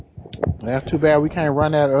That's too bad we can't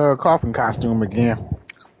run that coffin costume again.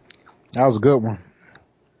 That was a good one.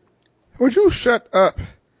 Would you shut up?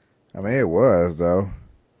 I mean, it was though.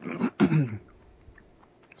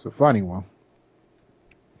 It's a funny one.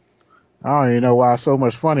 I don't even know why it's so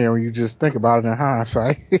much funnier when you just think about it in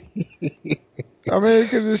hindsight. I mean,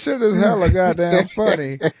 because the shit is hella goddamn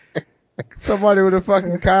funny. Somebody with a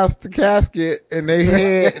fucking casket and they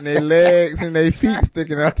head and their legs and their feet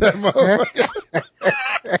sticking out that motherfucker.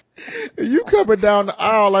 You coming down the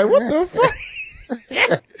aisle like, what the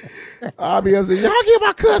fuck? I'll be saying, y'all get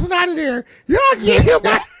my cousin out of there. Y'all get him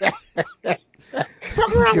out.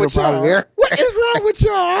 Fuck around with y'all. What is wrong with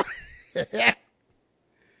y'all?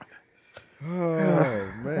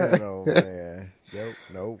 Oh man.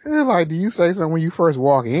 Nope. It's like, do you say something when you first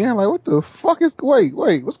walk in? Like, what the fuck is, wait,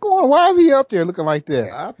 what's going on? Why is he up there looking like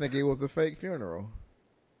that? I think it was a fake funeral.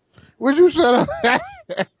 Would you shut up? I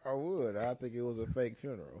would. I think it was a fake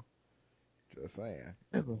funeral. Just saying.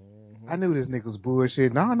 I knew this nigga was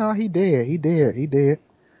bullshit. No, he dead. This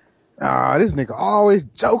nigga always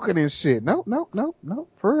joking and shit. Nope.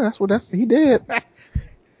 For real, he dead.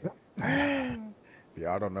 If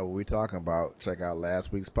y'all don't know what we talking about, check out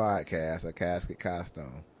last week's podcast, A Casket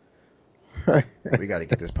Costume. We got to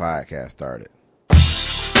get this podcast started.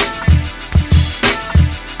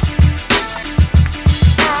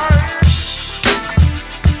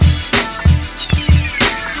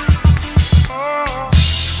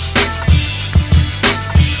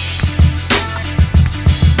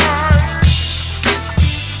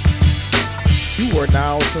 You are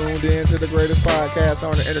now tuned in to the greatest podcast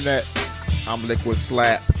on the internet. I'm Liquid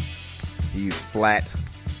Slap. He's Flat.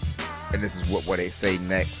 And this is what they say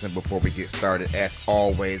next. And before we get started, as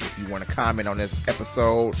always, if you want to comment on this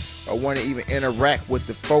episode or want to even interact with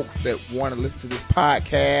the folks that want to listen to this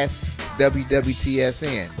podcast,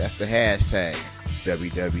 WWTSN. That's the hashtag,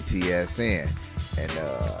 WWTSN. And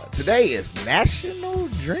today is National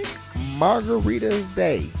Drink Margaritas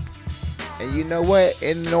Day. And you know what?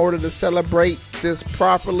 In order to celebrate this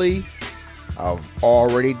properly, I've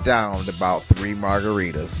already downed about 3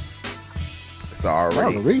 margaritas. It's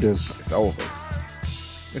already margaritas. It's over.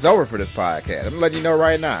 It's over for this podcast. I'm letting you know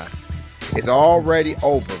right now. It's already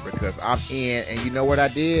over because I'm in, and you know what I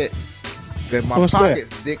did? Because my pockets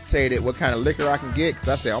dictated what kind of liquor I can get. Because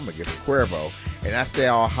I said I'm gonna get some Cuervo, and I said,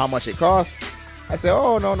 "Oh, how much it costs?" I said,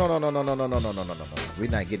 "Oh no. We're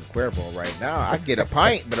not getting Cuervo right now. I get a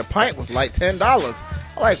pint, but a pint was like $10.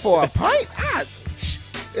 I'm like, for a pint,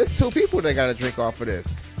 it's 2 people that got to drink off of this.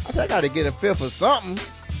 I said I got to get a fifth of something."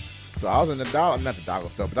 So I was in not the dollar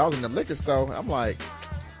store, but I was in the liquor store. And I'm like,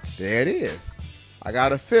 there it is. I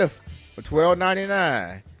got a fifth for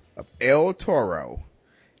 $12.99 of El Toro.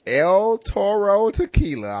 El Toro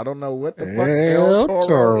tequila. I don't know what the fuck El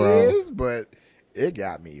Toro is, but it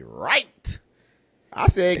got me right. I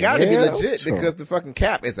said it got to be legit because the fucking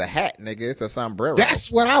cap is a hat, nigga. It's a sombrero. That's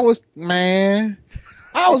what I was, man.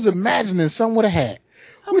 I was imagining something with a hat.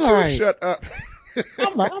 Would you shut up?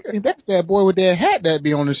 I'm like, I think that's that boy with that hat that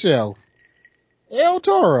be on the shelf. El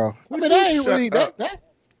Toro. I mean, that ain't really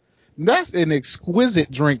that's an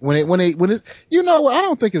exquisite drink when it's, you know what? I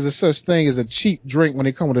don't think there's a such thing as a cheap drink when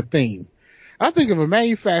it comes with a theme. I think if a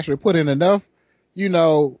manufacturer put in enough,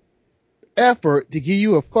 effort to give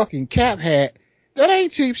you a fucking cap hat, that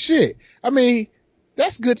ain't cheap shit. I mean,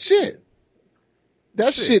 that's good shit.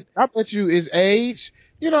 That shit, I bet you, is aged.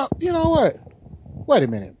 You know what? Wait a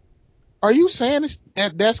minute. Are you saying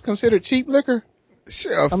that's considered cheap liquor?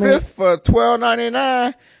 Shit, fifth for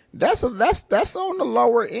 $12.99. That's on the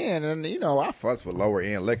lower end, and I fucks with lower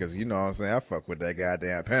end liquors. You know what I'm saying? I fuck with that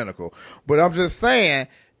goddamn Pinnacle. But I'm just saying,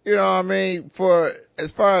 you know what I mean? For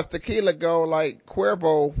as far as tequila go, like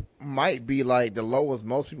Cuervo might be like the lowest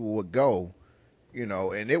most people would go,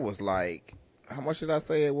 and it was like, how much did I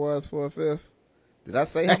say it was for a fifth? Did I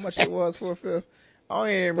say how much it was for a fifth? I don't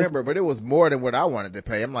even remember, but it was more than what I wanted to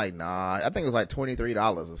pay. I'm like, nah, I think it was like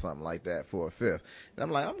 $23 or something like that for a fifth. And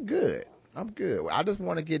I'm like, I'm good. I just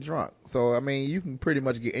want to get drunk. So, I mean, you can pretty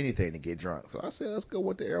much get anything to get drunk. So I said, let's go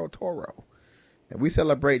with the El Toro. And we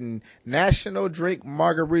celebrating National Drink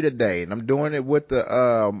Margarita Day. And I'm doing it with the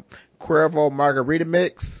Cuervo Margarita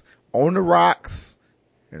Mix on the rocks.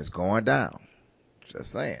 And it's going down.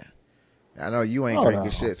 Just saying. I know you ain't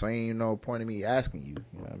drinking shit, so ain't no point in me asking you. You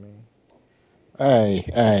know what I mean?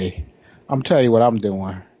 Hey, I'm telling you what I'm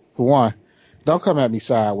doing. For one, don't come at me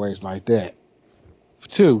sideways like that. For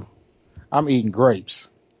 2, I'm eating grapes.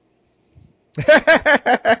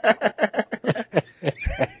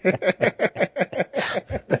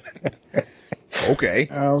 Okay.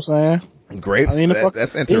 You know what I'm saying? Grapes,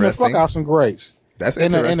 that's interesting. Eating the fuck out some grapes. That's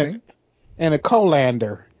interesting. And a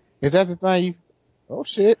colander. Is that the thing you? Oh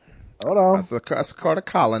shit! Hold on. That's called a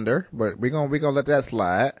colander, but we gonna let that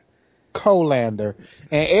slide. Colander.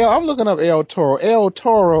 And I'm looking up El Toro. El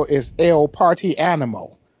Toro is El Party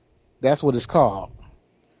Animal. That's what it's called.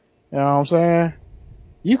 You know what I'm saying?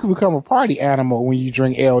 You can become a party animal when you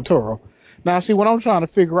drink El Toro. Now, see, what I'm trying to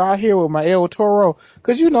figure out here with my El Toro,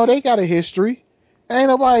 because you know they got a history. Ain't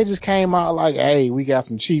nobody just came out like, hey, we got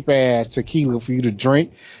some cheap ass tequila for you to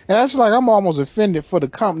drink. And that's like, I'm almost offended for the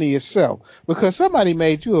company itself because somebody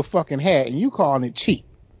made you a fucking hat and you calling it cheap.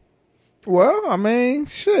 Well, I mean,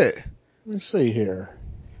 shit. Let's see here.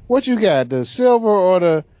 What you got, the silver or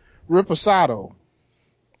the Reposado?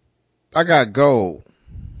 I got gold.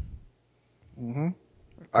 Mm-hmm.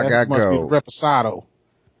 I That got must be the gold. Reposado.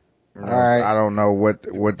 You All know, right. I don't know what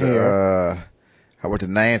Here. what the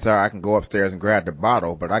names are. I can go upstairs and grab the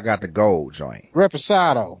bottle, but I got the gold joint.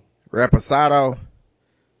 Reposado. Reposado.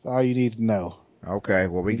 That's all you need to know. Okay,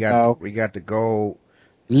 well You know, we got the gold,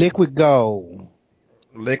 liquid gold.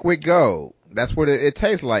 liquid gold. That's what it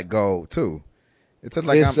tastes like gold too. It tastes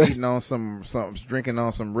like It's I'm eating on some drinking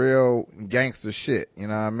on some real gangster shit. You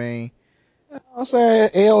know what I mean? I'm saying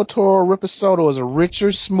El Toro Reposado is a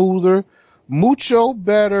richer, smoother, mucho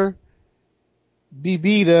better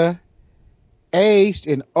bebida aged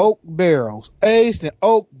in oak barrels. Aged in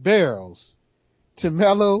oak barrels. To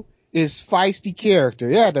mellow is feisty character.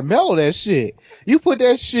 Yeah, to mellow that shit. You put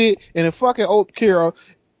that shit in a fucking oak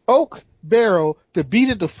barrel to beat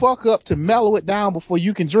it the fuck up to mellow it down before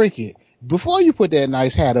you can drink it. Before you put that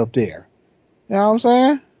nice hat up there. You know what I'm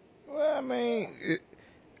saying? Well,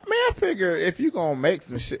 I figure if you gonna make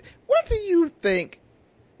some shit, what do you think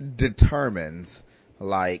determines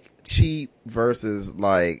like cheap versus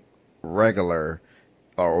like regular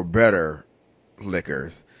or better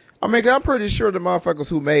liquors? I mean, I'm pretty sure the motherfuckers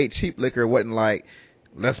who made cheap liquor wasn't like,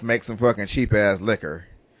 let's make some fucking cheap ass liquor.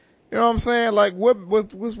 You know what I'm saying? Like,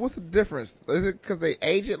 what's the difference? Is it because they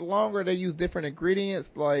age it longer? They use different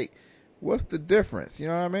ingredients? Like, what's the difference? You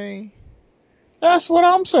know what I mean? That's what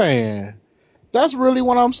I'm saying. That's really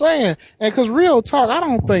what I'm saying. And cause real talk, I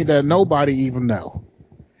don't think that nobody even know.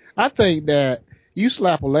 I think that you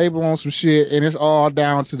slap a label on some shit and it's all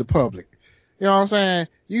down to the public. You know what I'm saying?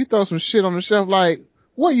 You throw some shit on the shelf like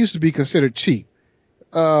what used to be considered cheap?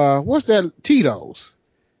 What's that? Tito's.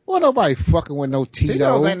 Well, nobody fucking with no Tito's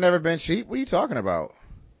Tito's. ain't never been cheap. What are you talking about?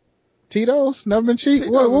 Tito's never been cheap.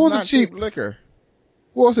 Tito's What is was a not cheap? cheap liquor.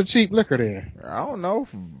 What was a cheap liquor then? I don't know.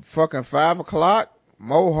 Fucking 5 o'clock,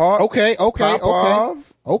 Mohawk, Okay.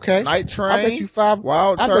 Popov, Okay. Night I bet you Train, five.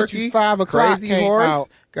 Wild I bet you Turkey, 5 o'clock Crazy came Horse, out.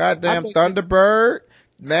 I goddamn bet you Thunderbird,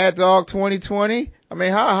 Mad Dog 2020. I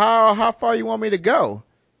mean, how far you want me to go?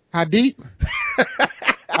 how deep?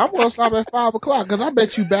 I'm gonna stop at 5 o'clock because I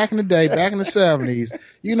bet you back in the day, back in the '70s,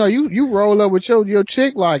 you know, you roll up with your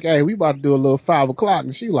chick like, hey, we about to do a little 5 o'clock,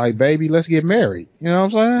 and she like, baby, let's get married. You know what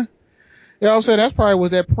I'm saying? You know what I'm saying? That's probably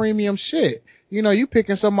was that premium shit. You know, you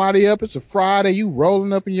picking somebody up, it's a Friday, you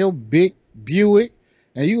rolling up in your big Buick,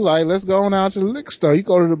 and you like, let's go on out to the liquor store. You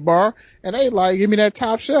go to the bar, and they like, give me that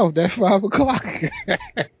top shelf, that 5 o'clock. You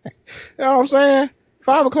know what I'm saying?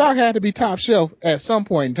 5 o'clock had to be top shelf at some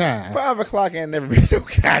point in time. 5 o'clock ain't never been no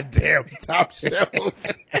goddamn top shelf.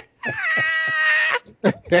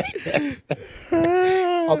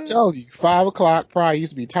 I'm telling you, 5 o'clock probably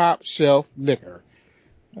used to be top shelf liquor.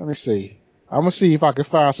 Let me see. I'm gonna see if I can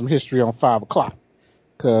find some history on 5 o'clock.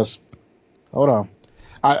 Cause, hold on.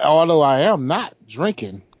 Although I am not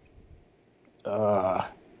drinking, I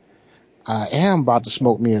am about to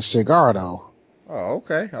smoke me a cigar though. Oh,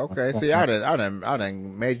 okay. See, I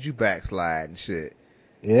done made you backslide and shit.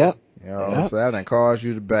 Yep. You know what I'm Yep. saying? I done caused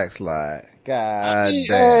you to backslide. God I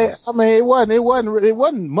damn. mean, it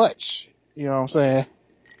wasn't much. You know what I'm saying?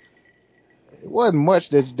 It wasn't much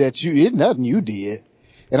it's nothing you did.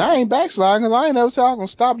 And I ain't backsliding because I ain't never said I was gonna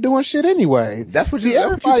stop doing shit anyway. See, That's what you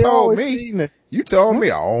everybody told always me. seen the, You told hmm? me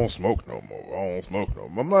I don't smoke no more. I don't smoke no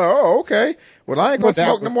more. I'm like, oh, okay. Well, I ain't gonna But that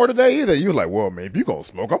smoke no was, more today either. You like, well, man, if you gonna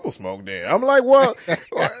smoke, I'm gonna smoke then. I'm like, well,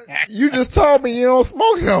 you just told me you don't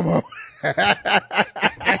smoke no more.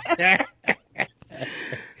 I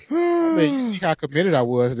mean, you see how committed I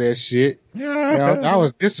was to that shit. You know, I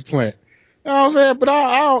was disciplined. You know what I'm saying? But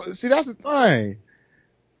I don't, see, that's the thing.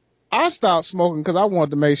 I stopped smoking because I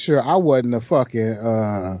wanted to make sure I wasn't a fucking,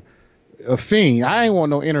 a fiend. I ain't want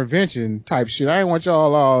no intervention type shit. I ain't want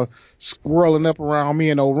y'all all squirreling up around me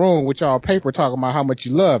in no room with y'all paper talking about how much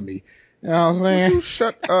you love me. You know what I'm Would saying? you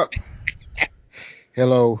shut up?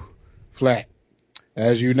 Hello, Flat.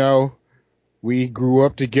 As you know, we grew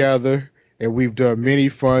up together and we've done many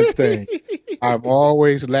fun things. I'm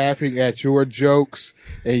always laughing at your jokes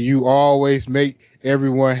and you always make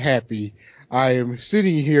everyone happy. I am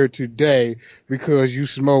sitting here today because you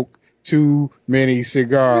smoke too many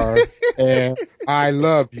cigars and I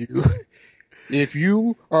love you. If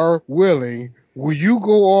you are willing, will you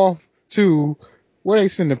go off to where they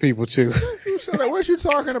send the people to? What you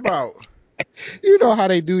talking about? You know how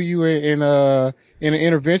they do you in an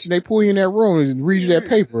intervention. They pull you in that room and read you that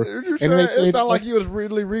paper, and then they It say sounded like you was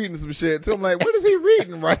really reading some shit too. I'm like, what is he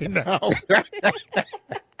reading right now?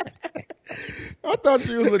 I thought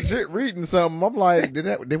you was legit reading something. I'm like,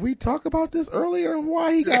 did we talk about this earlier?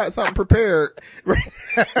 Why he got something prepared?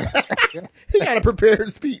 He got a prepared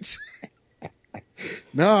speech.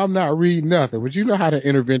 No, I'm not reading nothing. But you know how the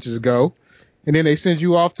interventions go, and then they send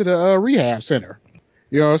you off to the rehab center.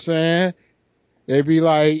 You know what I'm saying? They be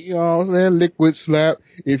like, you know what I'm saying, liquid slap.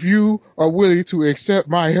 If you are willing to accept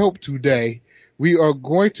my help today, we are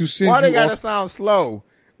going to send Why they you gotta off. sound slow?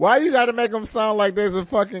 Why you gotta make them sound like they're some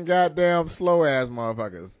fucking goddamn slow ass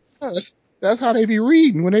motherfuckers? That's how they be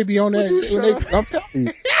reading when they be on Would you that. shut up? I'm telling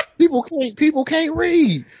you, people can't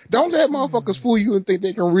read. Don't let motherfuckers fool you and think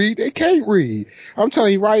they can read. They can't read. I'm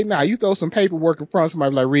telling you right now, you throw some paperwork in front of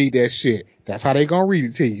somebody like read that shit. That's how they gonna read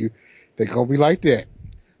it to you. They gonna be like that.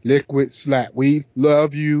 Liquid slap. We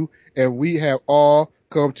love you and we have all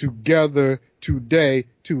come together today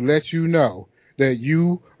to let you know that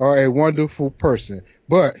you are a wonderful person.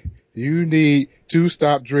 But you need to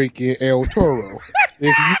stop drinking El Toro.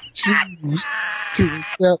 If you choose to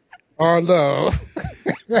accept our love,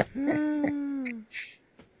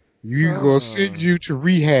 we gonna send you to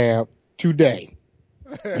rehab today.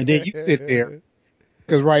 And then you sit there,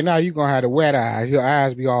 cause right now you gonna have the wet eyes. Your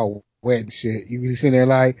eyes be all wet and shit. You be sitting there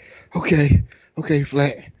like, okay,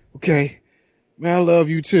 flat, okay, man, I love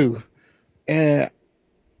you too. And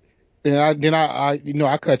I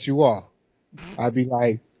cut you off. I'd be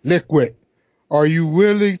like, liquid, are you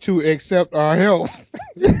willing to accept our help?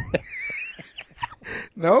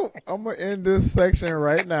 Nope, I'm gonna end this section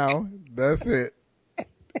right now. That's it.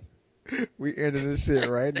 We ended this shit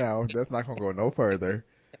right now. That's not gonna go no further.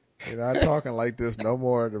 You're not talking like this no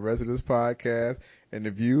more. The rest of this podcast and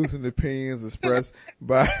the views and opinions expressed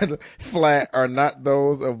by the Flat are not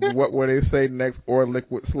those of what will they say next or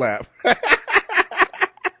Liquid Slap.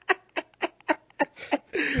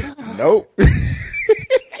 Nope.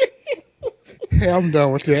 Hey, I'm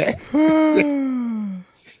done with that.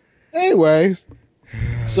 Anyways,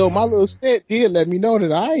 so my little stint did let me know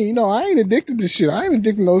that I ain't addicted to shit. I ain't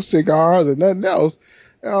addicted to no cigars or nothing else.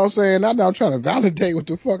 You know what I'm saying? Not that I'm trying to validate what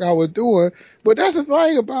the fuck I was doing, but that's the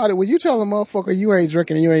thing about it. When you tell a motherfucker you ain't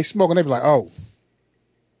drinking and you ain't smoking, they be like, oh,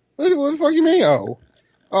 what the fuck you mean?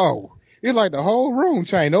 Oh. It's like the whole room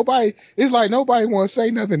changed. It's like nobody want to say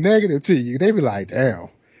nothing negative to you. They be like, damn.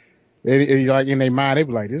 And like in their mind, they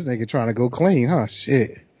be like, this nigga trying to go clean, huh?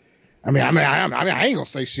 Shit. I ain't gonna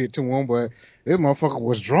say shit to him, but this motherfucker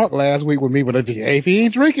was drunk last week with me. But if he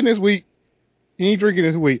ain't drinking this week, he ain't drinking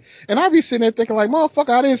this week. And I be sitting there thinking like, motherfucker,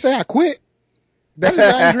 I didn't say I quit. I just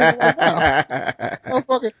said I ain't drinking right now.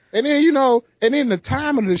 Motherfucker. And then the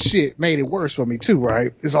timing of the shit made it worse for me too,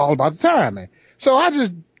 right? It's all about the timing. So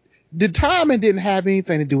the timing didn't have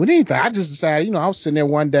anything to do with anything. I just decided, I was sitting there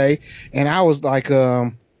one day and I was like,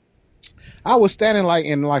 I was standing like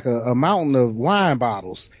in like a mountain of wine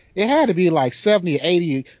bottles. It had to be like 70 or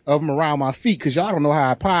 80 of them around my feet because y'all don't know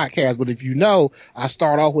how I podcast, but if you know, I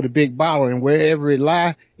start off with a big bottle and wherever it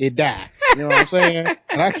lie, it die. You know what I'm saying?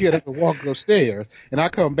 And I get up and walk upstairs and I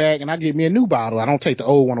come back and I get me a new bottle. I don't take the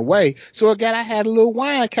old one away. So again, I had a little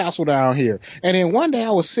wine castle down here. And then one day I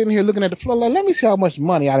was sitting here looking at the floor like, let me see how much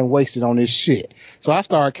money I done wasted on this shit. So I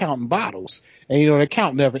started counting bottles and the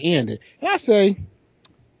count never ended. And I say,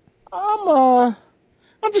 I'm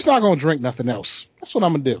just not gonna drink nothing else. That's what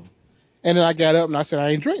I'm gonna do. And then I got up and I said,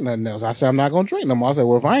 I ain't drink nothing else. I said, I'm not gonna drink no more. I said,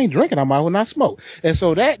 well, if I ain't drinking, I might as well not smoke. And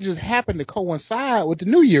so that just happened to coincide with the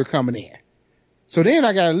new year coming in. So then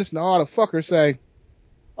I gotta listen to all the fuckers say,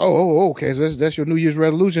 okay, so that's your New Year's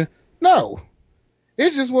resolution. No.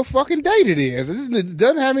 It's just what fucking date it is. It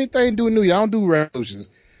doesn't have anything to do with New Year. I don't do resolutions.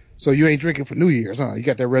 So you ain't drinking for New Year's, huh? You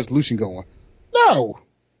got that resolution going. No.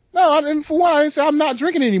 And for one, I didn't say I'm not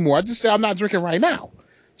drinking anymore. I just said I'm not drinking right now.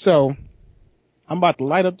 So I'm about to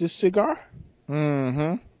light up this cigar.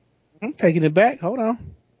 Mm-hmm. I'm taking it back. Hold on.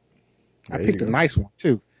 I picked a nice one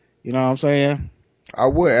too. You know what I'm saying? I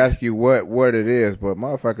would ask you what it is, but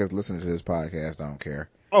motherfuckers listening to this podcast don't care.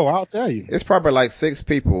 Oh, I'll tell you. It's probably like 6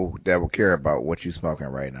 people that will care about what you smoking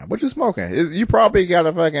right now. What you smoking? You probably got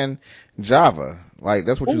a fucking Java. Like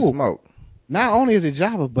that's what you smoke. Not only is it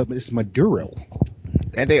Java, but it's Maduro.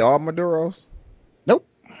 And they all Maduros? Nope.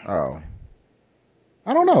 Oh.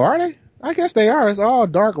 I don't know. Are they? I guess they are. It's all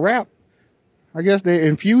dark wrap. I guess the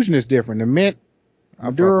infusion is different. The mint, I fuck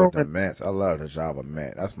with Maduro, the mints. I love the Java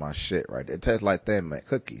mint. That's my shit right there. It tastes like thin mint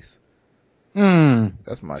cookies. and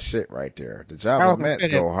That's my shit right there. The I Java was gonna mints say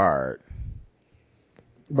that, go hard.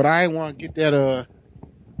 but I didn't want to get that.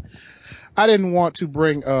 I didn't want to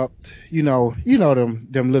bring up,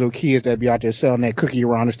 them little kids that be out there selling that cookie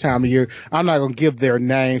around this time of year. I'm not gonna give their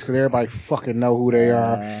names because everybody fucking know who they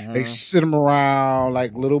are. They Mm-hmm. sit them around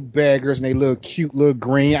like little beggars in they little cute little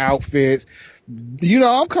green outfits.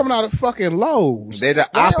 I'm coming out of fucking Lowe's. They're the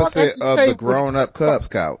Why aren't at opposite this of the table with, grown-up Cub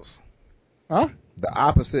Scouts. huh? The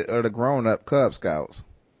opposite of the grown-up Cub Scouts.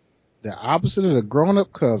 The opposite of the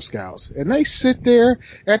grown-up Cub Scouts. And they sit there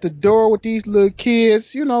at the door with these little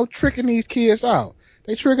kids, tricking these kids out.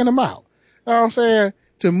 They tricking them out. You know what I'm saying?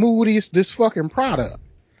 To move this fucking product.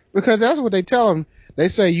 Because that's what they tell them. They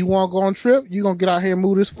say, you want to go on a trip? You going to get out here and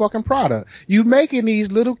move this fucking product. You making these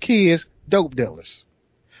little kids dope dealers.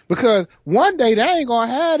 Because one day they ain't going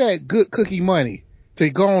to have that good cookie money to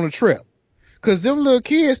go on a trip. Cause them little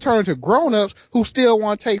kids turn into grown-ups who still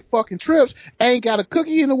want to take fucking trips, ain't got a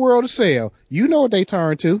cookie in the world to sell. You know what they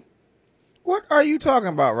turn to. What are you talking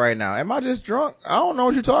about right now? Am I just drunk? I don't know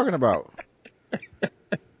what you're talking about.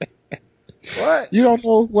 What? You don't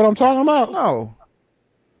know what I'm talking about? No.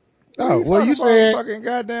 What are Oh, you well, talking you about? said, Fucking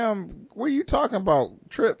goddamn. What are you talking about?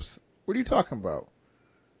 Trips? What are you talking about?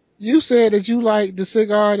 that you like the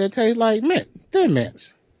cigar that tastes like mint, thin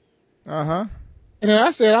mints. Uh-huh. And then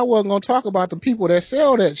I said I wasn't going to talk about the people that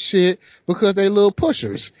sell that shit because they little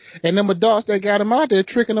pushers. And them adults that got them out there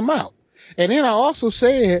tricking them out. And then I also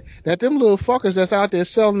said that them little fuckers that's out there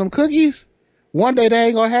selling them cookies, one day they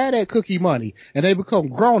ain't gonna have that cookie money and they become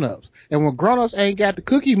grown-ups. And when grown-ups ain't got the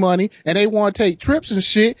cookie money and they want to take trips and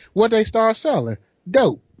shit, what they start selling?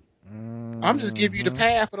 Dope. I'm just giving you the Mm-hmm.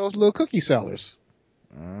 path for those little cookie sellers.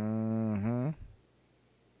 Mm-hmm.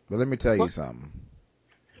 But let me tell you What? something.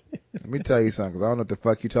 Let me tell you something, because I don't know what the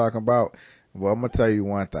fuck you talking about. Well, I'm going to tell you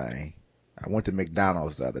one thing. I went to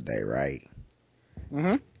McDonald's the other day, right?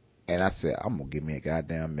 Mm-hmm. And I said, I'm going to give me a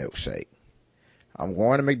goddamn milkshake. I'm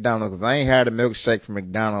going to McDonald's because I ain't had a milkshake from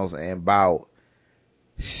McDonald's in about,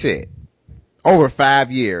 shit, over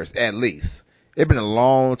 5 years at least. It's been a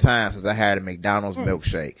long time since I had a McDonald's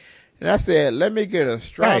milkshake. And I said, let me get a Hey, hey,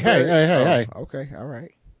 strawberry. hey, hey, Oh, hey. okay. All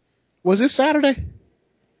right. Was this Saturday?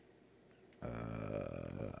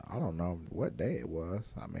 I don't know what day it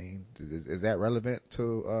was. I mean, is that relevant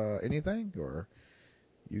to anything, or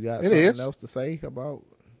you got It something is. else to say about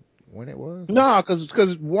when it was? No,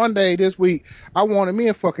 cause one day this week I wanted me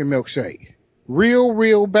a fucking milkshake,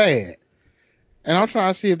 real bad, and I'm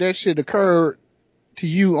trying to see if that shit occurred to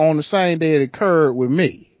you on the same day it occurred with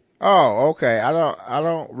me. Oh, okay. I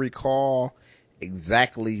don't recall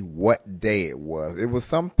exactly what day it was. It was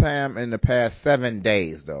sometime in the past 7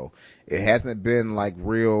 days, though. It hasn't been like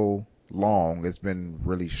real long. It's been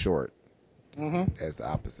really short, Mm-hmm. as the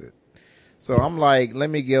opposite. So I'm like, let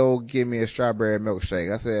me go give me a strawberry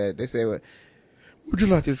milkshake. They said, well, would you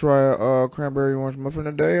like to try a cranberry orange muffin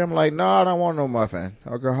today? I'm like, no, I don't want no muffin.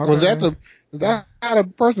 Okay, Was okay. that how the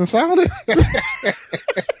person sounded?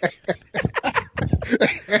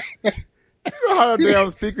 You know how the damn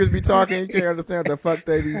speakers be talking? You can't understand what the fuck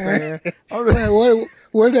they be saying.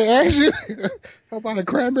 What did they ask you? How about a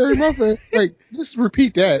cranberry muffin? Like, just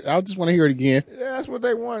repeat that. I just want to hear it again. Yeah, that's what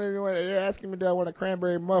they wanted. They're asking me do I want a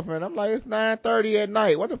cranberry muffin. I'm like, it's 9:30 at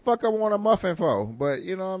night. What the fuck I want a muffin for? But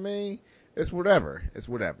you know what I mean? It's whatever. It's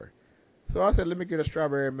whatever. So I said, let me get a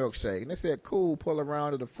strawberry milkshake. And they said, cool, pull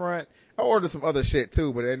around to the front. I ordered some other shit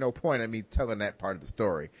too, but there's no point in me telling that part of the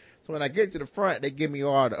story. So when I get to the front, they give me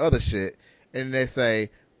all the other shit. And they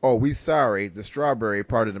say, oh, we sorry, the strawberry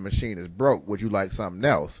part of the machine is broke. Would you like something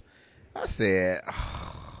else? I said,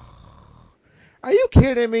 are you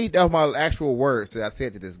kidding me? That was my actual words that I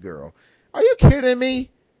said to this girl. Are you kidding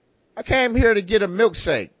me? I came here to get a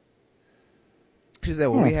milkshake. She said,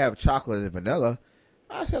 well, Hmm. we have chocolate and vanilla.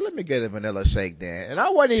 I said, let me get a vanilla shake then. And I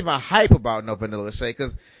wasn't even hype about no vanilla shake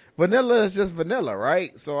because vanilla is just vanilla,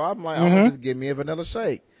 right? So I'm like, I'm going to Mm-hmm. just give me a vanilla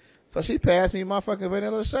shake. So she passed me my fucking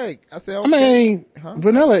vanilla shake. I said, I okay. mean, Huh?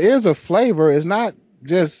 vanilla is a flavor. It's not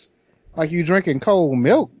just like you drinking cold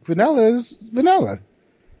milk. Vanilla is vanilla.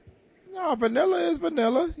 No, vanilla is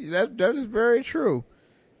vanilla. That is very true.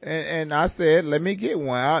 And I said, let me get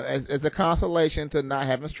one as a consolation to not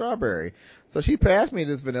having strawberry. So she passed me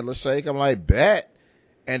this vanilla shake. I'm like, bet.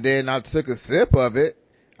 And then I took a sip of it.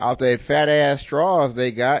 out there fat ass straws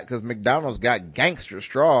they got, because McDonald's got gangster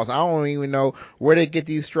straws. I don't even know where they get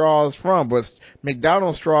these straws from, but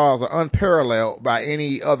McDonald's straws are unparalleled by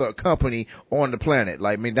any other company on the planet.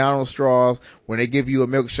 Like McDonald's straws, when they give you a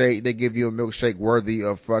milkshake, they give you a milkshake worthy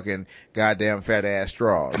of fucking goddamn fat ass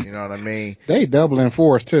straws. You know what I mean? They doubling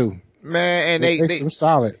force too. Man, and They some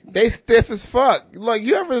solid. they stiff as fuck. Like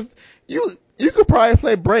you could probably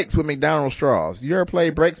play breaks with McDonald's straws. You ever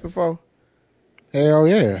played breaks before? Hell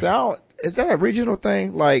yeah. So is that a regional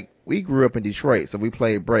thing? Like, we grew up in Detroit, so we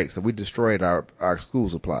played breaks, so we destroyed our school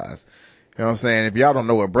supplies. You know what I'm saying? If y'all don't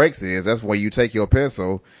know what breaks is, that's where you take your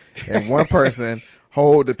pencil and one person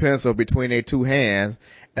hold the pencil between their two hands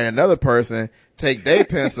and another person take their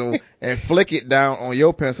pencil and flick it down on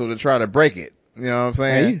your pencil to try to break it. You know what I'm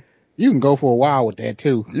saying? Hey, you can go for a while with that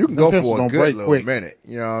too. You can Them go pencils for a don't good break little quick. minute.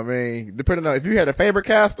 You know what I mean? Depending on if you had a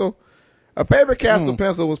Faber-Castell, a Faber-Castell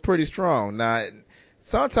pencil was pretty strong. Now,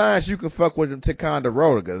 sometimes you can fuck with them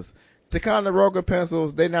Ticonderogas. Ticonderoga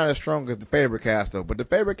pencils, they're not as strong as the Faber-Castell. But the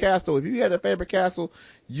Faber-Castell, if you had a Faber-Castell,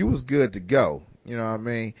 you was good to go. You know what I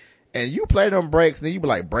mean? And you play them breaks, and then you be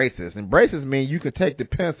like braces. And braces mean you can take the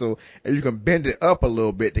pencil and you can bend it up a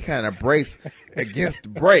little bit to kind of brace against the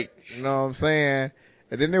break. You know what I'm saying?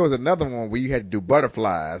 And then there was another one where you had to do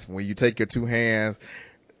butterflies, when you take your two hands.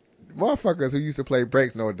 Motherfuckers who used to play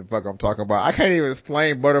breaks know what the fuck I'm talking about. I can't even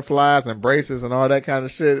explain butterflies and braces and all that kind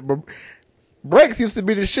of shit. But breaks used to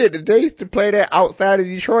be the shit. They used to play that outside of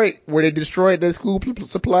Detroit where they destroyed their school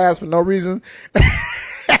supplies for no reason.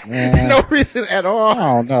 No reason at all.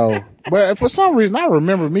 I don't know. But for some reason, I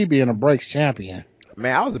remember me being a breaks champion.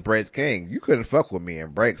 Man, I was a breaks king. You couldn't fuck with me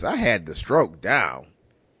in breaks. I had the stroke down.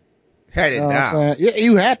 Had it You know what I'm down. saying? Yeah,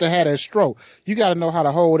 you had to have that stroke. You got to know how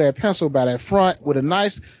to hold that pencil by that front with a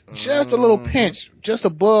nice, just a little pinch, just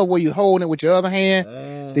above where you holding it with your other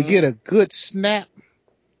hand to get a good snap.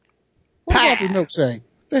 What about the milkshake?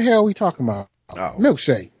 The hell we talking about? Oh,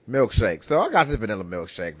 Milkshake. So I got the vanilla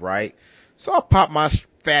milkshake, right? So I popped my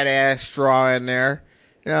fat ass straw in there.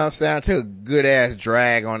 You know what I'm saying? I took a good ass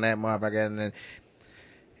drag on that motherfucker,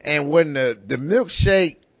 and when the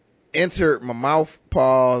milkshake entered my mouth,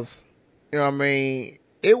 pause. You know what I mean?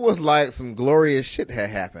 It was like some glorious shit had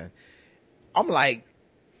happened. I'm like,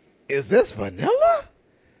 is this vanilla?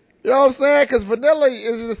 You know what I'm saying? Cause vanilla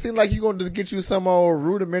is just seem like you're gonna just get you some old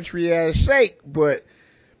rudimentary ass shake, but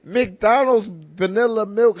McDonald's vanilla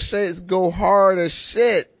milkshakes go hard as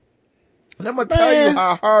shit. And I'm gonna tell you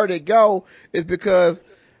how hard it go is because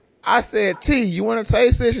I said, T, you want to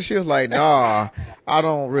taste this? And she was like, nah, I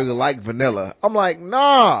don't really like vanilla. I'm like,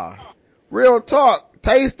 nah, real talk,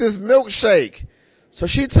 taste this milkshake. So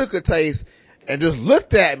she took a taste and just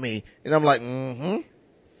looked at me, and I'm like,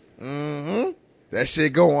 that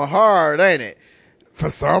shit going hard, ain't it? For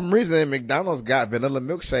some reason, McDonald's got vanilla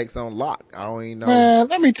milkshakes on lock. I don't even know. Man,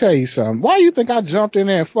 let me tell you something. Why you think I jumped in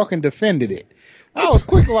there and fucking defended it? I was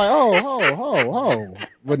quickly like,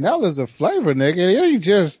 vanilla's a flavor, nigga. It ain't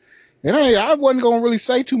just, I wasn't gonna really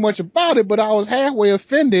say too much about it, but I was halfway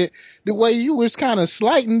offended the way you was kind of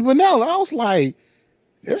slighting vanilla. I was like,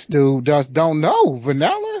 this dude just don't know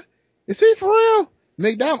vanilla. Is he for real?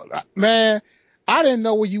 McDonald's, man, I didn't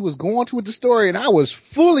know where you was going to with the story, and I was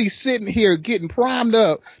fully sitting here getting primed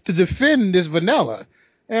up to defend this vanilla.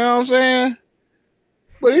 You know what I'm saying?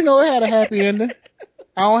 But it had a happy ending.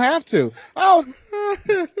 I don't have to.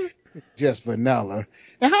 Just vanilla.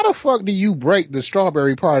 And how the fuck do you break the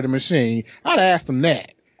strawberry part of the machine? I'd ask them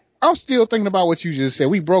that. I'm still thinking about what you just said.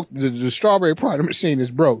 We broke the strawberry part of the machine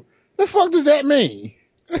is broke. The fuck does that mean?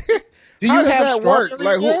 Do How you does have that work?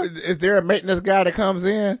 strawberries Like, there? is there a maintenance guy that comes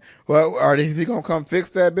in? Or is he gonna come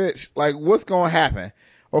fix that bitch? Like, what's gonna happen?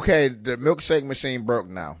 Okay, the milkshake machine broke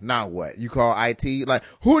now. Now what? You call IT? Like,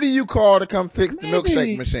 who do you call to come fix the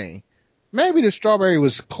milkshake machine? Maybe the strawberry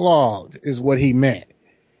was clogged is what he meant.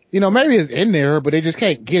 Maybe it's in there, but they just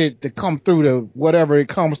can't get it to come through the whatever it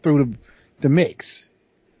comes through the mix.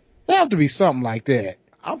 There have to be something like that.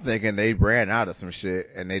 I'm thinking they ran out of some shit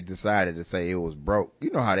and they decided to say it was broke.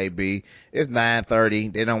 You know how they be. It's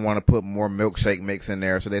 9:30. They don't want to put more milkshake mix in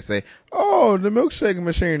there. So they say, oh, the milkshake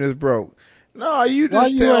machine is broke. No, you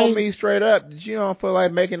just tell me straight up that you don't feel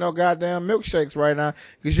like making no goddamn milkshakes right now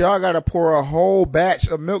because y'all got to pour a whole batch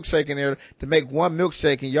of milkshake in there to make one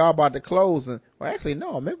milkshake and y'all about to close. And, well, actually,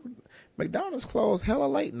 no, McDonald's closed hella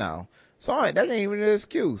late now. Sorry, that ain't even an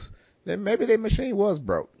excuse. Then maybe their machine was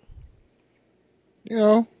broke.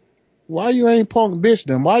 Why you ain't punk bitch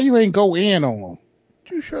them? Why you ain't go in on them?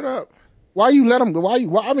 You shut up. Why you let them go?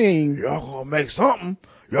 I mean, y'all gonna make something.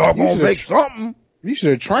 Y'all gonna make something. You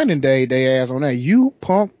should have training day they ass on that. You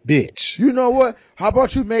punk bitch. You know what? How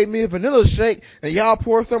about you make me a vanilla shake and y'all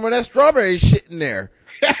pour some of that strawberry shit in there?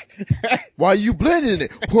 While you blending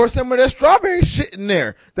it, pour some of that strawberry shit in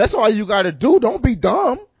there. That's all you gotta do. Don't be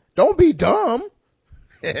dumb. Don't be dumb.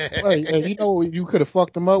 Hey, you know what you could have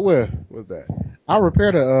fucked them up with? What's that? I'll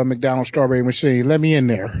repair the McDonald's strawberry machine. Let me in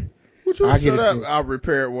there. Would you I'll shut get it up? fixed. I'll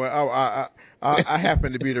repair it. I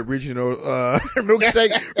happen to be the regional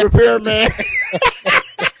milkshake repairman.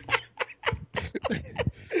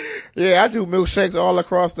 Yeah, I do milkshakes all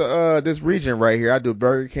across the this region right here. I do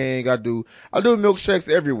Burger King. I do milkshakes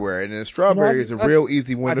everywhere, and then strawberry is a real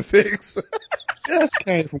easy one to fix. Just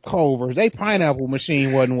came from Culver's. They pineapple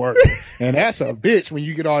machine wasn't working, and that's a bitch when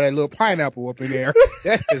you get all that little pineapple up in there.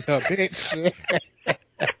 That is a bitch.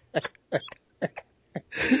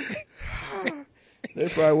 They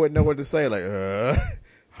probably wouldn't know what to say. Like,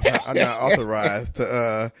 I'm not authorized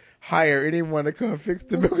to hire anyone to come fix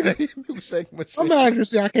the milkshake machine. My manager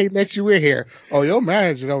said I can't let you in here. Oh, your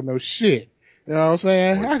manager don't know shit. You know what I'm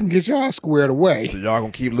saying? I can get y'all squared away. So y'all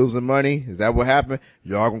gonna keep losing money? Is that what happened?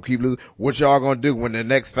 Y'all gonna keep losing? What y'all gonna do when the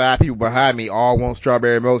next 5 people behind me all want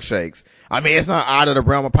strawberry milkshakes? I mean, it's not out of the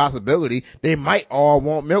realm of possibility. They might all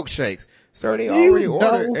want milkshakes. Sir, they already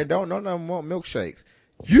ordered and none of them want milkshakes.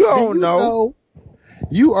 You don't know.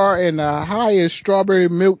 You are in the highest strawberry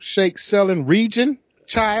milkshake selling region,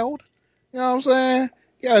 child. You know what I'm saying?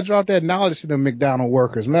 You gotta drop that knowledge to the McDonald's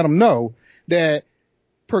workers and let them know that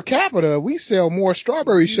per capita, we sell more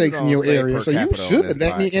strawberry shakes in your area, so you should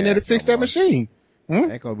let me in there to fix that machine.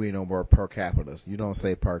 Ain't gonna be no more per capitas. You don't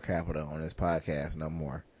say per capita on this podcast no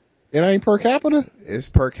more. It ain't per capita? It's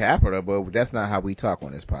per capita, but that's not how we talk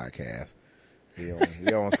on this podcast. You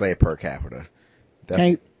don't say per capita. That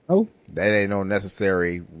ain't no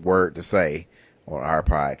necessary word to say on our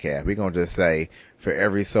podcast. We're gonna just say for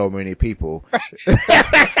every so many people.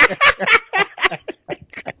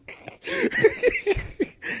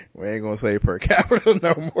 We ain't gonna say per capita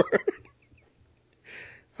no more.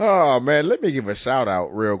 Oh man, let me give a shout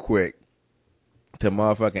out real quick to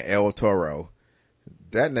motherfucking El Toro.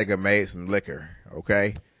 That nigga made some liquor,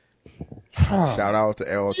 okay? Shout out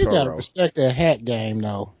to El Toro. You gotta respect that hat game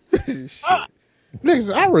though.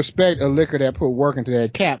 Niggas, I respect a liquor that put work into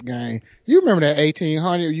that cap game. You remember that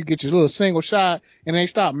 1800? You get your little single shot and they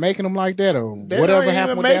stop making them like that, or they whatever don't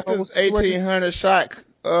happened even with make that whole the 1800 shot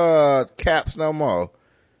caps no more.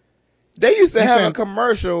 They used to have a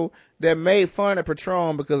commercial that made fun of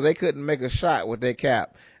Patron because they couldn't make a shot with their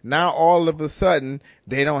cap. Now all of a sudden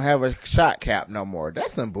they don't have a shot cap no more.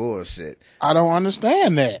 That's some bullshit. I don't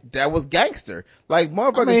understand that. That was gangster. Like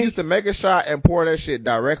motherfuckers used to make a shot and pour that shit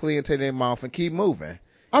directly into their mouth and keep moving.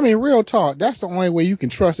 I mean, real talk. That's the only way you can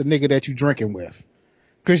trust a nigga that you drinking with.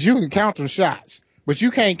 Cause you can count them shots, but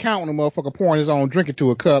you can't count when a motherfucker pouring his own drink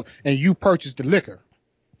into a cup and you purchase the liquor.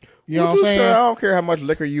 You know what I'm saying? Sure, I don't care how much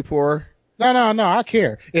liquor you pour. No, I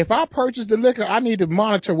care. If I purchase the liquor, I need to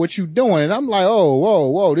monitor what you doing. And I'm like, oh,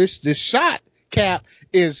 whoa, this shot cap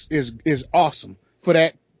is awesome for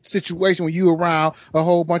that situation when you around a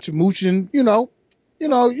whole bunch of mooching, you know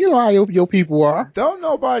how your people are. Don't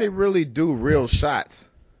nobody really do real shots.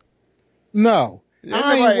 No.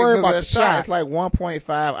 I ain't worried about the shot. It's like 1.5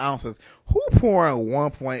 ounces. Who pouring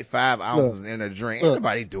 1.5 ounces in a drink? Ain't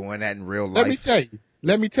nobody doing that in real life.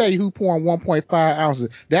 Let me tell you who pouring 1.5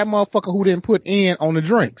 ounces. That motherfucker who didn't put in on the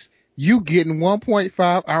drinks. You getting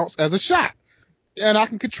 1.5 ounce as a shot. And I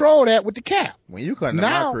can control that with the cap. When you come to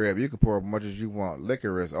my crib, you can pour as much as you want.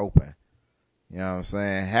 Liquor is open. You know what I'm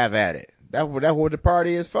saying? Have at it. That's what the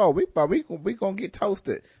party is for. We gonna get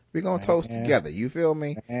toasted. We gonna toast together. You feel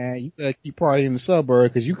me? Man, you better keep partying in the suburb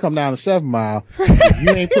because you come down to 7 Mile.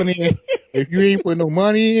 If you ain't putting no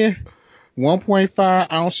money in,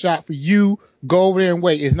 1.5 ounce shot for you. Go over there and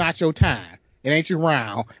wait. It's not your time. It ain't your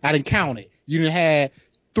round. I didn't count it. You done had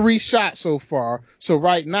 3 shots so far. So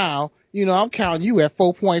right now, I'm counting you at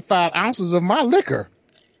 4.5 ounces of my liquor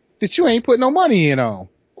that you ain't putting no money in on.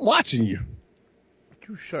 I'm watching you.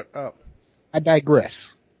 You shut up. I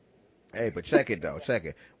digress. Hey, but check it though. Check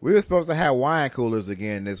it. We were supposed to have wine coolers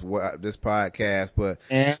again this podcast, but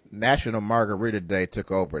National Margarita Day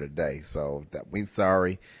took over today, so we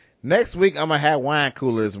sorry. Next week I'm gonna have wine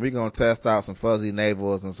coolers. We're gonna test out some fuzzy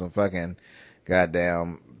navels and some fucking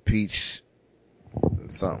goddamn peach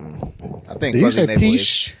something. I think Did fuzzy navel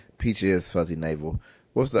peach is fuzzy navel.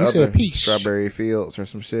 What's the other? Strawberry fields or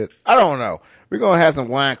some shit? I don't know. We're gonna have some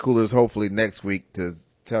wine coolers hopefully next week to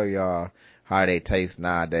tell y'all how they taste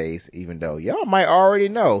nowadays, even though y'all might already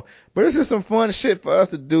know. But it's just some fun shit for us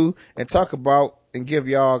to do and talk about and give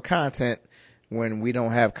y'all content when we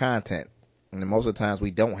don't have content. And then most of the times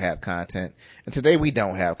we don't have content. And today we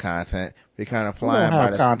don't have content. We kind of We don't flying by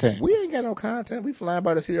have the, content. we ain't got no content. We flying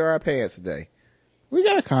by the seat of our pants today. We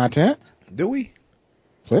got content. Do we?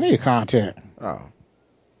 Plenty of content. Oh.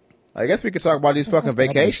 I guess we could talk about these fucking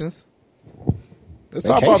vacations. Let's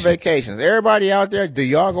talk about vacations. Everybody out there, do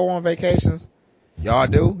y'all go on vacations? Y'all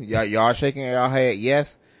do? Y'all shaking y'all head?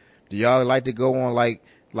 Yes. Do y'all like to go on like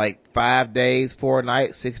 5 days, 4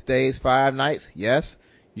 nights, 6 days, 5 nights? Yes.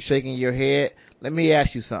 You shaking your head? Let me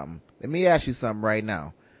ask you something. Right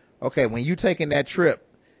now. Okay, when you taking that trip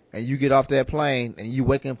and you get off that plane and you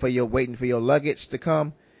waiting for your luggage to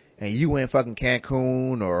come and you in fucking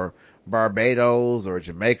Cancun or Barbados or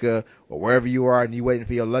Jamaica or wherever you are and you waiting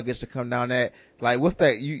for your luggage to come down that, like, what's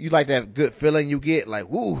that? You like that good feeling you get? Like,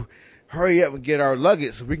 woo, hurry up and get our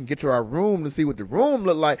luggage so we can get to our room to see what the room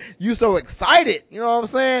look like. You so excited. You know what I'm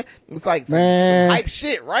saying? It's like some hype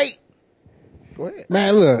shit, right? Go ahead.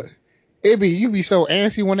 Man, look, you be so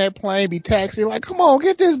antsy when that plane be taxiing. Like, come on,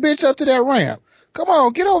 get this bitch up to that ramp. Come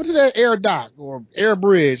on, get over to that air dock or air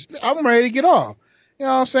bridge. I'm ready to get off. You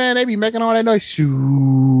know what I'm saying? They be making all that noise.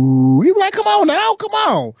 Shoo. You be like, come on now, come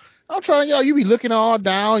on. I'm trying to get out. You be looking all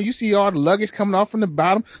down. You see all the luggage coming off from the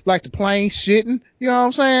bottom, like the plane shitting. You know what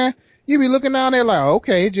I'm saying? You be looking down there like,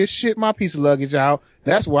 okay, just shit my piece of luggage out.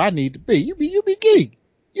 That's where I need to be. You be geek.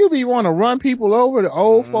 You be want to run people over. The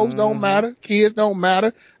old folks don't matter. Kids don't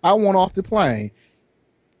matter. I want off the plane.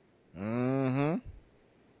 Mm-hmm.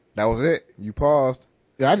 That was it. You paused.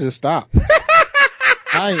 Yeah, I just stopped.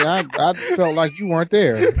 I felt like you weren't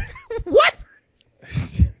there. What?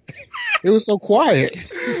 It was so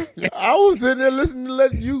quiet. I was sitting there listening to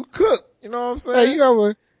let you cook. You know what I'm saying?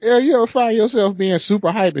 Hey, you ever find yourself being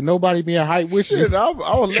super hype and nobody being hype with you? Shit, I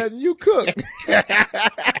was letting you cook.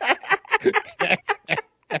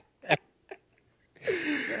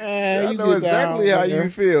 I know exactly how you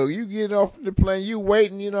feel. You get off the plane, you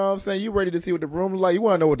waiting, you know what I'm saying? You ready to see what the room look like. You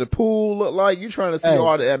want to know what the pool look like. You trying to see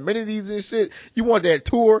all the amenities and shit. You want that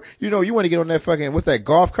tour. You know, you want to get on that fucking, what's that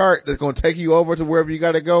golf cart that's going to take you over to wherever you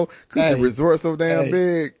got to go because the resort's so damn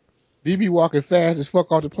big. You be walking fast as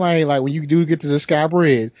fuck off the plane. Like when you do get to the Sky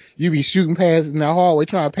Bridge, you be shooting past in the hallway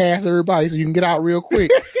trying to pass everybody so you can get out real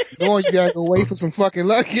quick. Knowing you gotta go wait for some fucking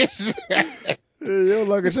luggage. Your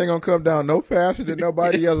luggage ain't gonna come down no faster than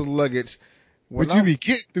nobody else's luggage. But you be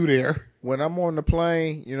getting through there. When I'm on the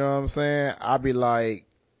plane, you know what I'm saying? I be like,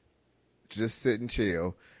 just sit and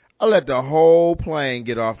chill. I let the whole plane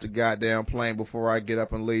get off the goddamn plane before I get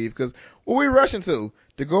up and leave. Cause what we rushing to?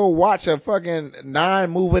 To go watch a fucking 9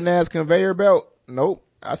 moving ass conveyor belt? Nope.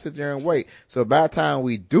 I sit there and wait. So by the time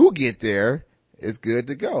we do get there, it's good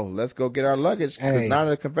to go. Let's go get our luggage because now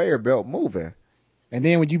the conveyor belt moving. And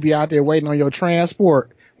then when you be out there waiting on your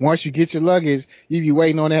transport, once you get your luggage, you be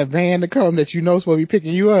waiting on that van to come that you know is supposed to be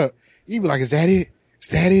picking you up. You be like, is that it? Is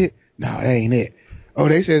that it? No, that ain't it. Oh,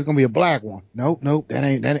 they said it's going to be a black one. Nope, that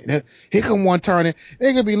ain't. Here come one turning.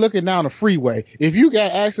 They could be looking down the freeway. If you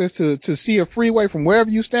got access to see a freeway from wherever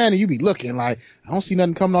you standing, you be looking like, I don't see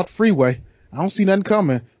nothing coming off the freeway. I don't see nothing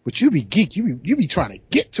coming. But you be geek. You be trying to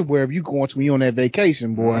get to wherever you going to when you on that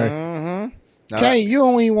vacation, boy. Mm-hmm. You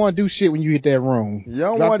don't even want to do shit when you hit that room. You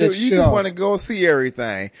don't want to. You just want to go see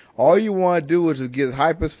everything. All you want to do is just get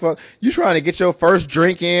hype as fuck. You trying to get your first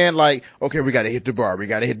drink in, like, okay, we got to hit the bar. We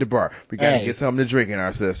got to get something to drink in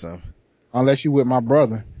our system. Unless you with my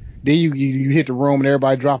brother. Then you hit the room and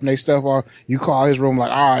everybody dropping their stuff off. You call his room like,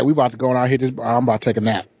 all right, we about to go and hit this bar. I'm about to take a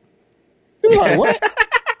nap. You're like, what?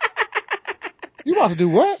 You about to do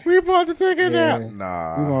what? We about to take a nap.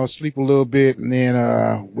 Nah. We gonna sleep a little bit and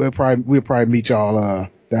then we'll probably meet y'all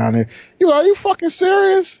down there. You like, are you fucking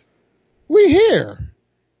serious? We here.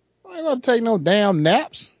 I ain't gonna take no damn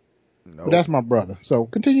naps. Nope. But that's my brother. So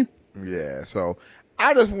continue. Yeah, so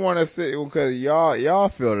I just want to sit because y'all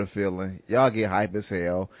feel the feeling. Y'all get hype as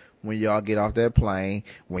hell when y'all get off that plane,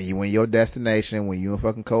 when you in your destination, when you in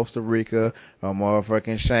fucking Costa Rica or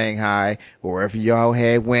motherfucking Shanghai or wherever y'all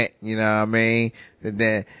had went, you know what I mean? And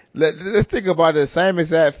then let's think about the same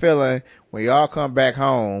exact feeling when y'all come back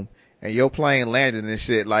home and your plane landed and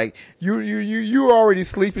shit. Like you already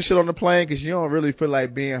sleeping shit on the plane because you don't really feel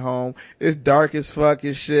like being home. It's dark as fuck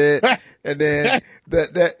and shit. And then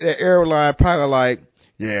that airline pilot like,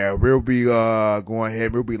 yeah, we'll be going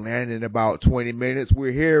ahead. We'll be landing in about 20 minutes.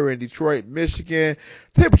 We're here in Detroit, Michigan.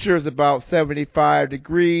 Temperature is about 75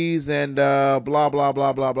 degrees and blah blah blah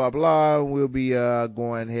blah blah blah. We'll be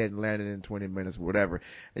going ahead and landing in 20 minutes, whatever.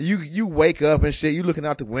 And you wake up and shit. You looking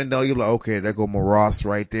out the window. You're like, okay, there go my Ross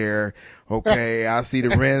right there. Okay, I see the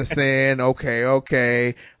Rensen.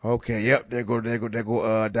 Okay. Okay, yep, they go,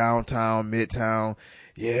 downtown, midtown.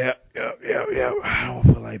 Yep. I don't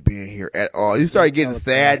feel like being here at all. You start getting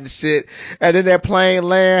sad and shit, and then that plane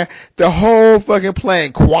land, the whole fucking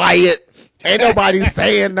plane quiet. Ain't nobody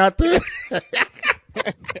saying nothing.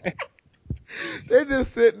 They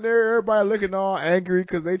just sitting there, everybody looking all angry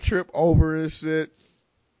because they trip over and shit.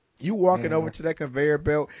 You walking over to that conveyor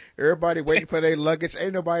belt, everybody waiting for their luggage.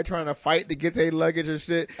 Ain't nobody trying to fight to get their luggage and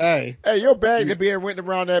shit. Hey, your bag to be went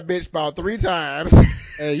around that bitch about 3 times.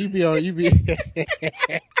 Hey, you be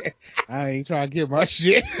I ain't trying to get my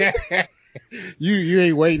shit. You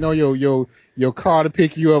ain't waiting on your car to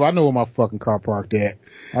pick you up. I know where my fucking car parked at.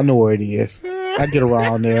 I know where it is. I get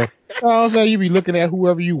around there. You know what I'm saying? You be looking at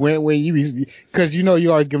whoever you went with. Cause you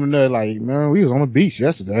always giving another like, man, we was on the beach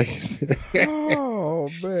yesterday. Oh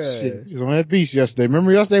man. Shit, we was on that beach yesterday.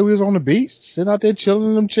 Remember yesterday we was on the beach, sitting out there chilling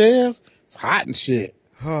in them chairs? It's hot and shit.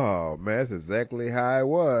 Oh man, that's exactly how it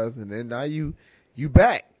was. And then now you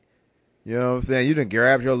back. You know what I'm saying? You done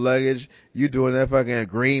grabbed your luggage. You doing that fucking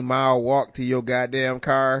Green Mile walk to your goddamn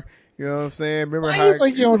car. You know what I'm saying? Remember how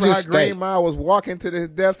Green Mile was walking to his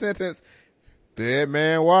death sentence? Dead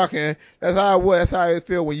man walking. That's how it was. That's how it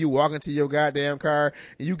feel when you walk into your goddamn car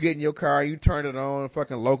and you get in your car, you turn it on,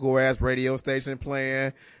 fucking local ass radio station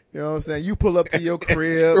playing. You know what I'm saying? You pull up to your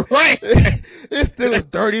crib. Right. It's still as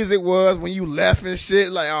dirty as it was when you left and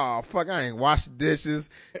shit. Like, oh fuck, I ain't washed the dishes.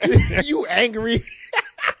 You angry.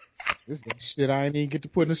 This is shit I ain't even get to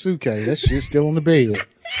put in the suitcase. That shit's still on the bed.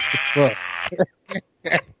 Fuck.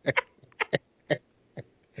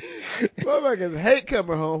 Motherfuckers hate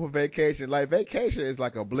coming home from vacation. Like, vacation is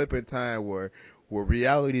like a blip in time where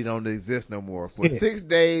reality don't exist no more. For 6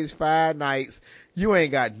 days, 5 nights, you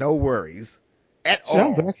ain't got no worries at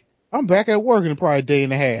all. I'm back at work in probably a day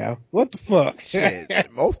and a half. What the fuck?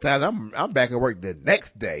 Shit, most times I'm back at work the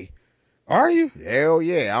next day. Are you? Hell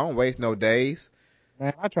yeah, I don't waste no days.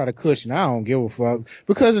 Man, I try to cushion. I don't give a fuck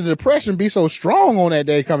because the depression be so strong on that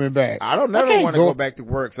day coming back. I don't never want to go back to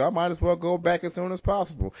work, so I might as well go back as soon as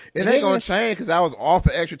possible. It ain't gonna change because I was off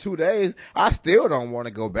for extra 2 days. I still don't want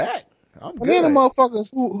to go back. I'm good. And then the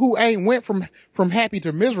motherfuckers who ain't went from happy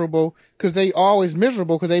to miserable because they always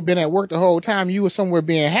miserable because they been at work the whole time. You was somewhere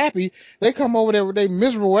being happy. They come over there with their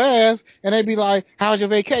miserable ass and they be like, "How's your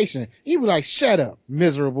vacation?" You be like, "Shut up,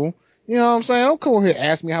 miserable." You know what I'm saying? Don't come over here and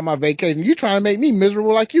ask me how my vacation. You trying to make me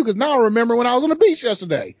miserable like you because now I remember when I was on the beach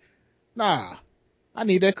yesterday. Nah, I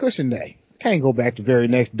need that cushion day. Can't go back the very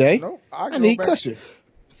next day. Nope, I need cushion.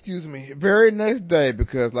 Excuse me, very next day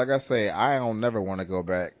because like I say, I don't never want to go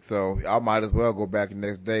back. So I might as well go back the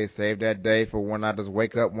next day, save that day for when I just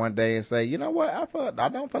wake up one day and say, you know what, I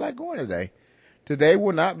don't feel like going today. Today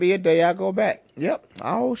will not be a day I go back. Yep,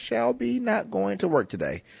 I shall be not going to work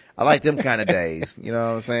today. I like them kind of days. You know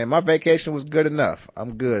what I'm saying? My vacation was good enough.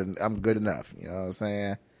 I'm good enough. You know what I'm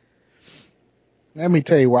saying? Let me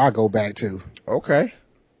tell you where I go back to. Okay.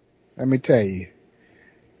 Let me tell you.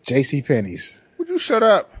 JCPenney's. Would you shut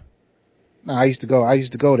up? No, I used to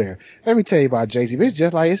go there. Let me tell you about JC.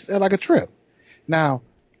 It's like a trip. Now,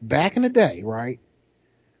 back in the day, right?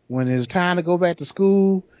 When it was time to go back to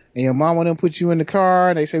school and your mama done put you in the car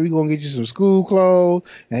and they say, "We gonna get you some school clothes,"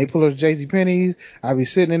 and they pull up to JCPenney's, I'd be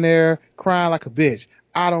sitting in there crying like a bitch.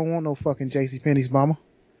 I don't want no fucking JCPenney's, mama.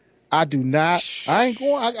 I do not.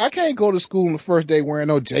 I can't go to school on the first day wearing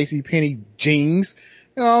no JCPenney jeans.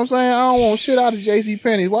 You know what I'm saying? I don't want shit out of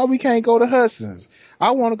JCPenney's. Why we can't go to Hudson's?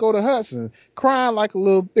 I want to go to Hudson's crying like a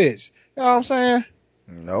little bitch. You know what I'm saying?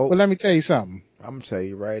 Nope. But let me tell you something. I'm gonna tell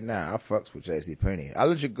you right now, I fucks with JCPenney. I'll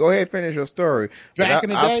let you go ahead and finish your story. Back in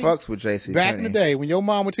the day, I fucks with JCPenney. Back in the day, when your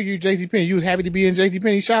mama took you to JCPenney, you was happy to be in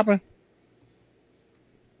JCPenney shopping?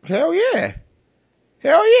 Hell yeah.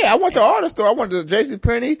 Hell yeah. I went to all the store. I went to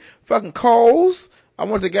JCPenney, fucking Kohl's. I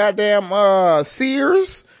went to goddamn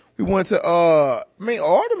Sears. We went to all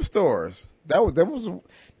them stores.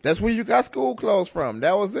 That's where you got school clothes from.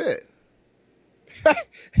 That was it.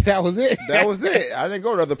 That was it. That was it. I didn't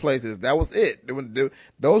go to other places. That was it.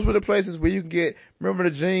 Those were the places where you can get, remember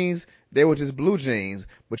the jeans? They were just blue jeans,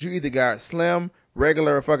 but you either got slim,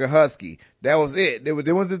 regular, or fucking husky. That was it. There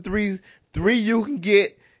was the three you can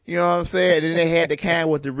get, you know what I'm saying? And then they had the kind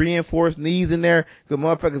with the reinforced knees in there, because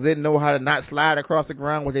motherfuckers didn't know how to not slide across the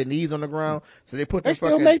ground with their knees on the ground. So they put them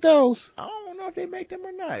still make those? I don't know if they make them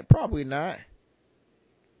or not. Probably not.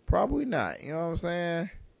 Probably not. You know what I'm saying?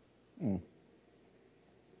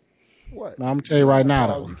 What? No, I'm gonna tell you right now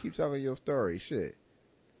though. You keep telling your story. Shit.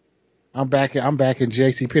 I'm back in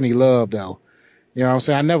JCPenney love though. You know what I'm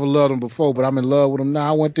saying? I never loved them before, but I'm in love with them now.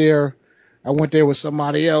 I went there with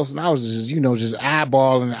somebody else and I was just, just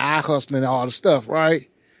eyeballing, eye hustling all the stuff, right?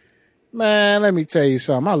 Man, let me tell you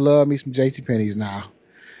something. I love me some JCPenney's now.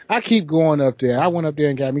 I keep going up there. I went up there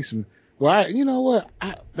and got me some. Well, you know what?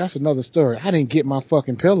 That's another story. I didn't get my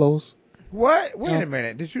fucking pillows. What? Wait You a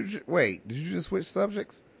minute. Did you just switch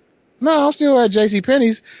subjects? No, I'm still at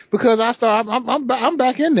JCPenney's because I'm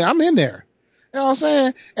back in there. I'm in there. You know what I'm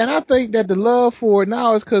saying? And I think that the love for it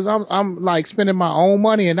now is because I'm like spending my own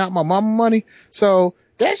money and not my mama money. So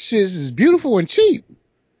that shit is beautiful and cheap. You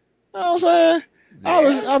know what I'm saying?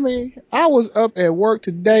 Yeah. I was up at work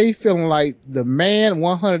today feeling like the man,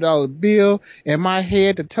 $100 bill in my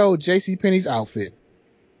head to toe JCPenney's outfit.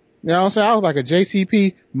 You know what I'm saying? I was like a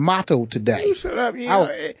JCP motto You today. shut up. You I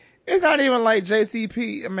know, it's not even like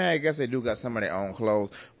JCP. I mean, I guess they do got some of their own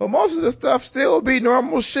clothes, but most of the stuff still be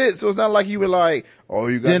normal shit. So it's not like you were like, oh,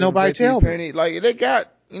 you got didn't them nobody JC tell me. Penney. Like they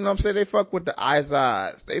got, you know what I'm saying? They fuck with the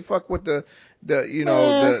Izod's. They fuck with Man,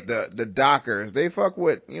 the Dockers. They fuck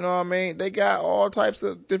with, you know what I mean? They got all types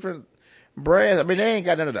of different brands. I mean, they ain't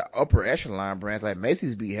got none of the upper echelon brands like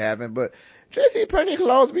Macy's be having, but JC Penney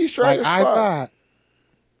clothes be straight like as fuck. Izod.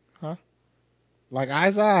 Huh? Like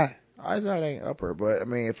Izod. Izod ain't upper, but I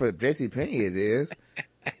mean, for JC Penney it is.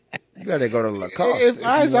 You gotta go to Lacoste If if you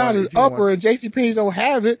Izod want. is If you want, upper and JCPenney's don't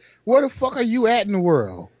have it, where the fuck are you at in the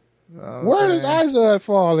world? you know what I'm Where does saying. Izod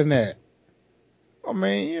fall in that? I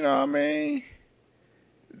mean, you know what I mean.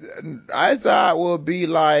 Izod will be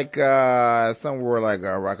like somewhere like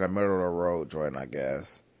a middle of the road joint, I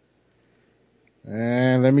guess.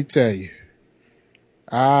 And let me tell you,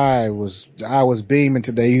 I was beaming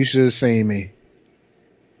today. You should have seen me.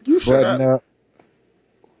 You shut Button up. up.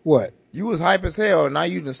 What? You was hype as hell. Now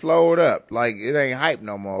you done slowed up. Like it ain't hype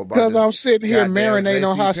no more about Because this I'm sitting here goddamn marinating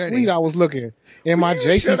on JC how sweet Penney. I was looking in Will my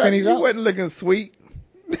you shut up? JCPenney's You out. wasn't looking sweet.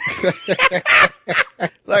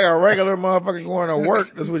 Like a regular motherfucker going to work.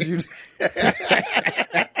 That's what you.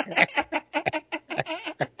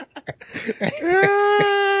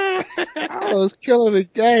 I was killing the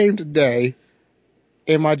game today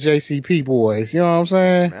in my JCP boys. You know what I'm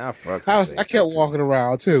saying? Man, I fucks with I kept JCP. walking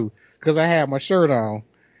around too because I had my shirt on.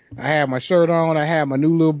 I had my shirt on. I had my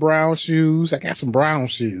new little brown shoes. I got some brown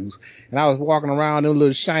shoes, and I was walking around them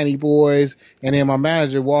little shiny boys. And then my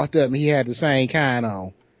manager walked up and he had the same kind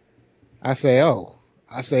on. I say, oh.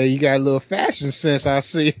 I say, you got a little fashion sense, I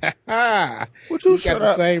see. Would you You got shut the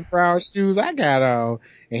up? same brown shoes I got on.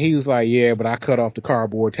 And he was like, yeah, but I cut off the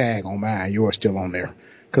cardboard tag on mine. Yours still on there.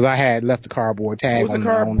 Cause I had left the cardboard tag What's the on the,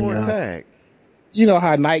 cardboard tag? you know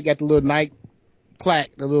how Nike got the little Nike plaque,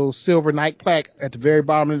 the little silver Nike plaque at the very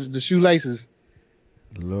bottom of the shoelaces.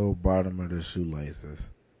 The low bottom of the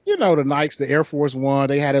shoelaces. You know, the Nikes, the Air Force One,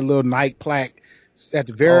 they had a little Nike plaque at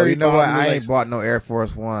the Oh, very you know what? bottom of the I ain't laces. bought no Air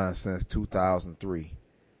Force One since 2003.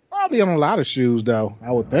 Probably on a lot of shoes though, I You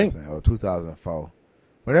know would what I'm think. saying? Or 2004.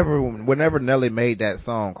 Whenever Nelly made that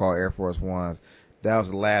song called Air Force Ones, that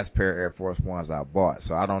was the last pair of Air Force Ones I bought.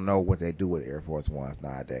 So I don't know what they do with Air Force Ones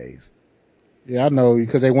nowadays. Yeah, I know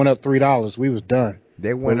because they went up $3. We was done They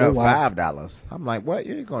for a went little up while. $5. I'm like, what?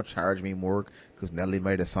 You ain't gonna charge me more because Nelly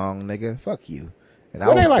made a song, nigga? Fuck you. And I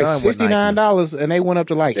Well, they was like done with Nike. $69 and they went up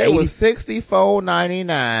to like They was 80.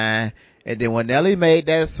 $64.99, and then when Nelly made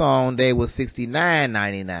that song, they was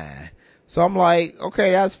 $69.99. So I'm like,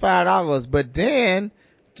 okay, that's $5. But then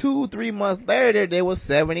 2-3 months later, they was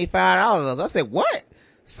 $75. I said, what?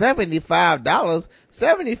 $75?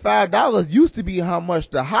 $75 used to be how much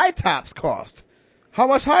the high tops cost. How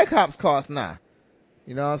much high tops cost now?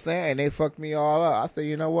 You know what I'm saying? And they fucked me all up. I said,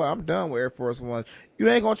 you know what? I'm done with Air Force One. You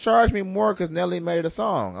ain't gonna charge me more because Nelly made a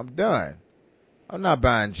song. I'm done. I'm not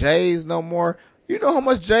buying J's no more. You know how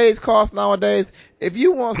much J's cost nowadays? If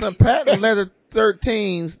you want some patent leather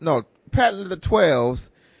 13s, no, patent leather 12s,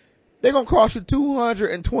 they're going to cost you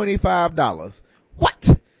 $225.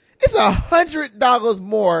 What? It's $100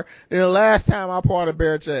 more than the last time I bought a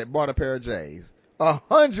pair of J's.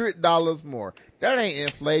 $100 more. That ain't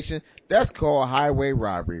inflation. That's called highway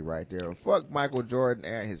robbery right there. Fuck Michael Jordan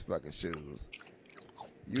and his fucking shoes.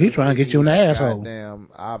 You He can trying see to get me you in the some asshole. goddamn.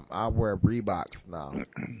 I wear Reeboks now.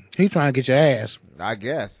 He trying to get your ass. I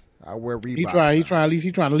guess I wear Reeboks now. He trying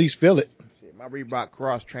to at least feel it. Shit, my Reebok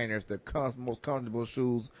Cross Trainers, the most comfortable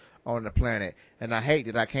shoes on the planet, and I hate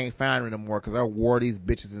that I can't find them anymore because I wore these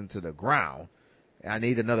bitches into the ground. I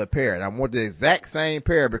need another pair, and I want the exact same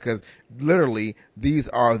pair because literally these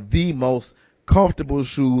are the most comfortable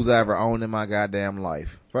shoes I ever owned in my goddamn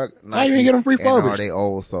life. Fuck Why you ain't Nike get them and are refurbished? they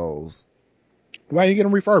old soles? Why you get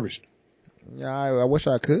them refurbished? Yeah, I wish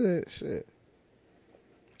I could. Shit.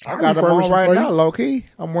 I I'll got them refurbish on them right for now, you. low key.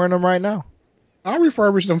 I'm wearing them right now. I'll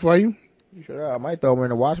refurbish them for you. Sure, I might throw them in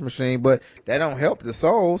the washing machine, but that don't help the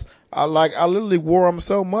soles. I literally wore them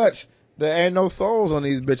so much There ain't no souls on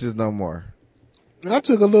these bitches no more. I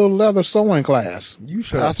took a little leather sewing class. You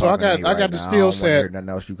shut up So talking to me I right got the now. I skill don't want to hear set. nothing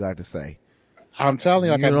else you got to say. I'm telling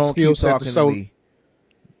you, I You got the don't skill keep set to talking to sew. me.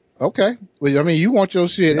 Okay. Well, I mean, you want your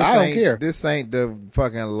shit. I don't care. This ain't the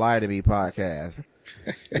fucking Lie to Me podcast.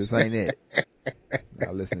 This ain't it.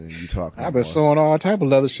 Not listening to you talk no I've been more. sewing all type of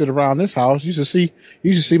leather shit around this house. You should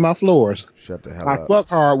see my floors. Shut the hell I up. fuck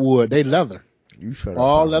hardwood. They leather. You shut up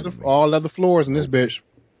All talking leather. to me. All leather floors in this bitch.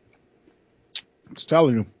 I'm just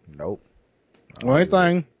telling you. Nope. Only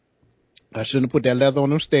thing, I shouldn't have put that leather on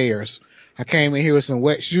them stairs. I came in here with some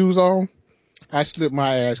wet shoes on. I slipped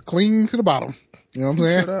my ass clean to the bottom. You know what I'm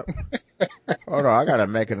saying? Shut up. Hold on, I gotta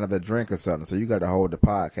make another drink or something, so you gotta hold the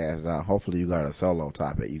podcast down. Hopefully you got a solo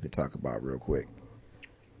topic you can talk about real quick.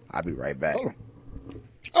 I'll be right back.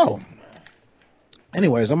 Oh.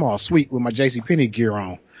 Anyways, I'm all sweet with my JCPenney gear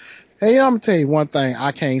on. Hey, I'm gonna tell you one thing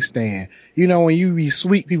I can't stand. You know, when you be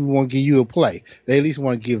sweet, people want to give you a play. They at least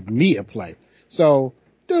want to give me a play. So,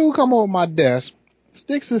 dude come over my desk,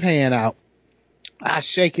 sticks his hand out. I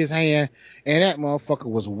shake his hand, and that motherfucker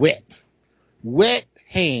was wet. Wet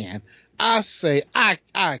hand. I say, I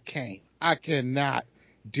cannot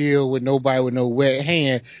deal with nobody with no wet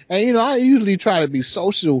hand. And you know, I usually try to be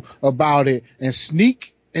social about it and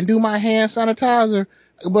sneak and do my hand sanitizer.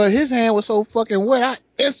 But his hand was so fucking wet, I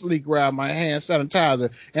instantly grabbed my hand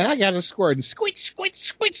sanitizer and I got to squirt and squish.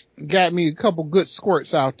 Got me a couple good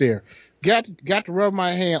squirts out there. Got to rub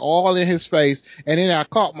my hand all in his face, and then I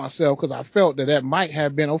caught myself because I felt that might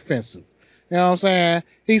have been offensive. You know what I'm saying?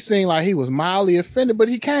 He seemed like he was mildly offended, but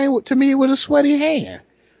he came to me with a sweaty hand.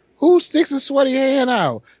 Who sticks a sweaty hand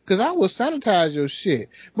out? Because I will sanitize your shit.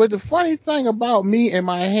 But the funny thing about me and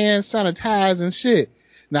my hand sanitizing shit,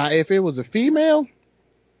 now if it was a female,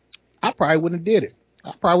 I probably wouldn't have did it.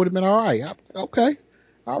 I probably would have been all right. Okay.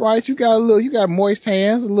 All right, you got moist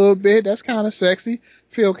hands a little bit. That's kind of sexy.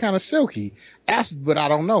 Feel kind of silky. But I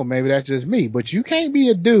don't know. Maybe that's just me. But you can't be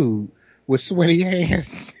a dude with sweaty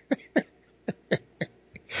hands.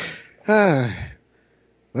 Well,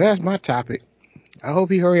 that's my topic. I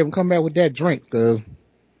hope he hurry up and come back with that drink, cause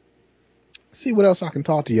see what else I can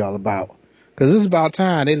talk to y'all about. Cause this is about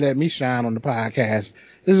time they let me shine on the podcast.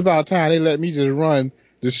 This is about time they let me just run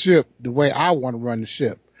the ship the way I want to run the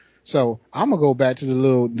ship. So I'm gonna go back to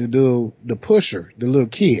the pusher, the little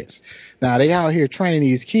kids. Now they out here training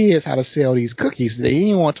these kids how to sell these cookies. They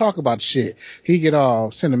ain't want to talk about the shit. He get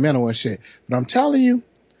all sentimental and shit. But I'm telling you,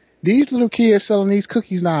 these little kids selling these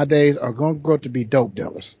cookies nowadays are gonna grow up to be dope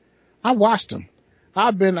dealers. I watched them.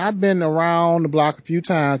 I've been around the block a few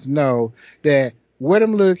times to know that where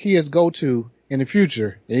them little kids go to in the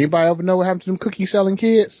future. Anybody ever know what happened to them cookie selling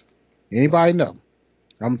kids? Anybody know?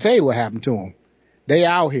 I'm gonna tell you what happened to them. They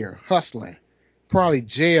out here hustling. Probably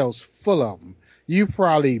jails full of them. You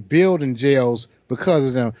probably building jails because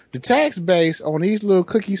of them. The tax base on these little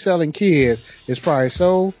cookie selling kids is probably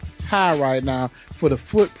so high right now for the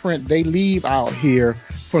footprint they leave out here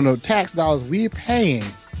from the tax dollars we're paying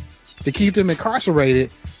to keep them incarcerated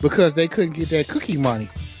because they couldn't get that cookie money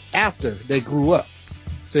after they grew up.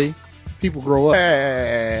 See? People grow up.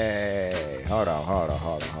 Hey, hold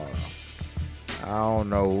on. I don't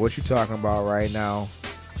know what you're talking about right now,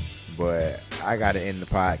 but I gotta end the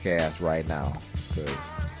podcast right now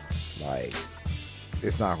because, like,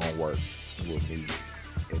 it's not gonna work with me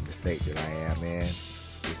in the state that I am in.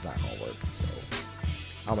 It's not gonna work, so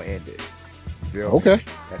I'm gonna end it. You feel me? Okay.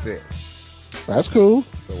 That's it. That's cool.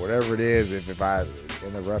 So whatever it is, if I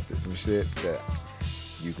interrupted some shit that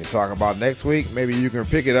you can talk about next week, maybe you can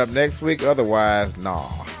pick it up next week. Otherwise, nah.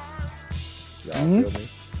 Y'all feel me?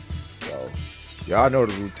 So y'all know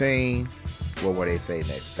the routine. What would they say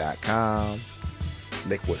next.com,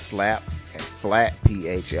 Liquid Slap and Flat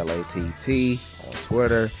PHLATT on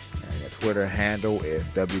Twitter. And the Twitter handle is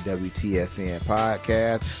WWTSN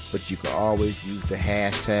Podcast. But you can always use the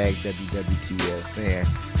hashtag WWTSN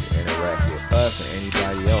to interact with us and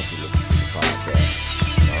anybody else who listens to the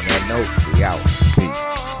podcast. And on that note, we out.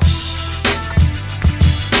 Peace.